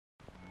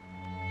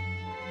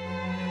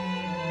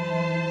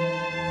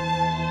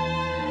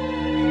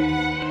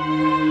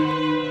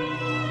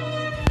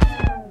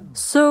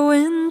so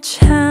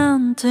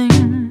enchanting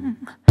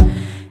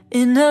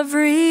in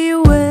every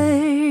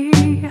way.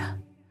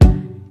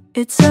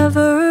 It's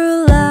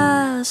everlasting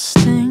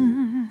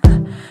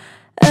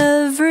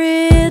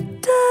every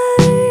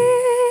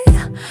day.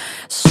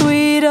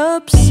 Sweet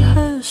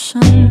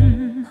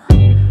obsession,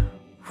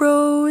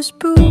 rose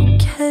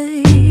bouquets.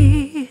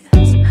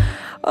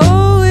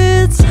 Oh,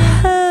 it's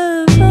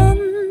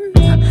heaven,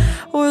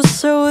 or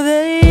so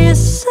they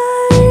say.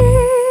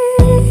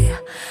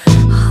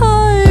 I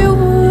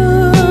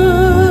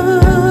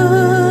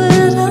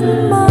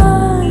wouldn't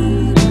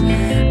mind.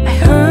 I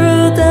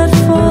heard that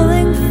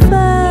falling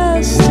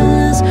fast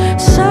is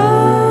so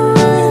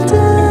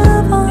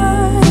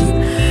divine.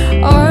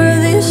 Are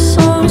these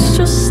songs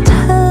just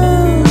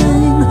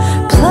telling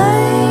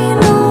plain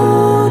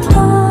old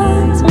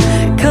lines?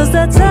 'Cause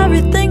that's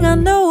everything I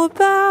know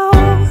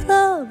about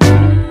love.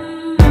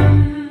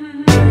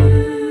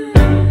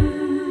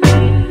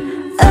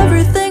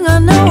 Everything I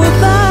know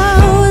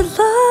about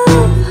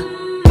love.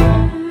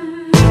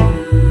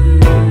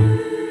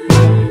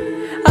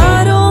 I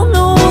don't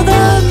know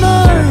that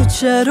much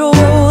at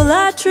all.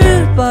 I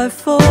trip, I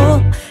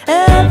fall.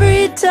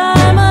 Every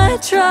time I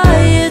try,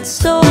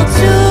 it's all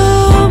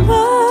too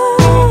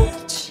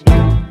much.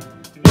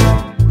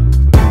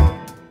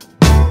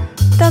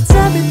 That's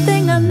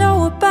everything I know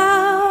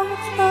about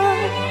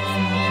love.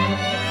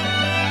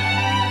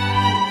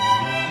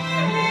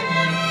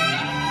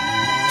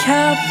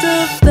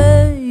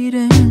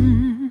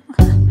 Captivating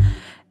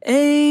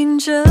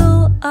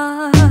angel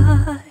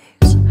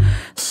eyes,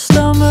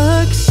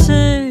 stomach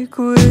sick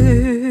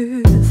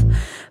with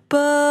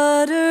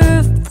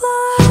butterflies.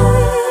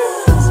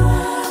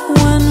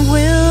 When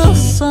will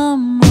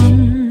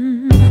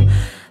someone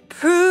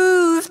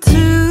prove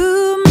to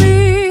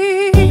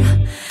me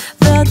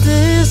that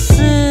this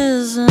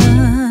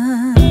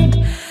isn't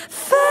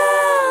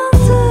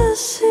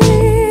fantasy?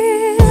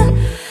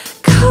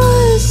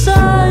 'Cause I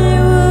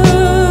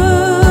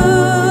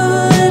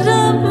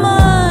wouldn't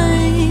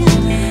mind.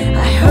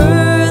 I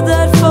heard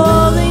that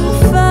falling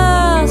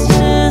fast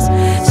is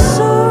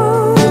so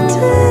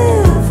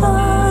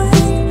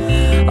divine.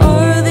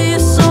 Are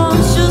these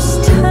songs just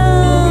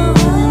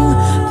telling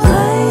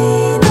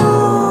plain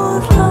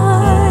old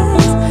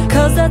lies?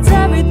 'Cause that's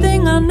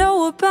everything I know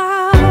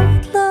about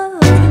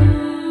love.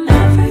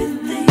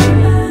 Everything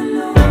I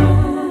know.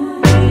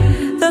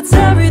 That's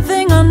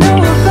everything I know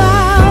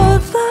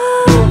about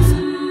love.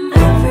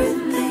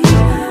 Everything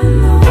I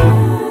know.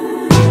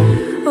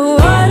 Oh,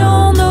 I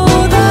don't know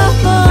that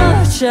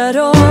much at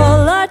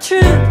all. I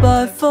trip,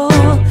 I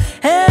fall.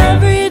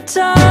 Every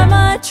time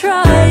I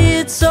try,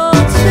 it's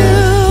all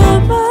too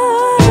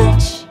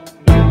much.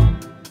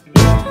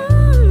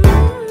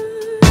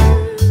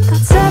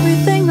 That's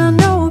everything I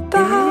know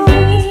about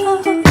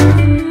love.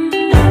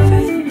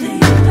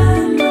 Everything I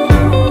know.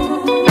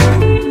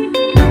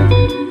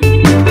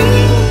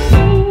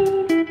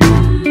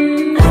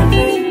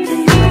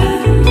 Everything I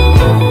know.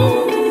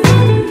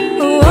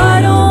 Oh, I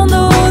don't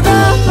know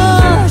that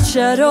much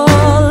at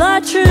all. I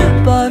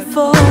trip, I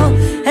fall.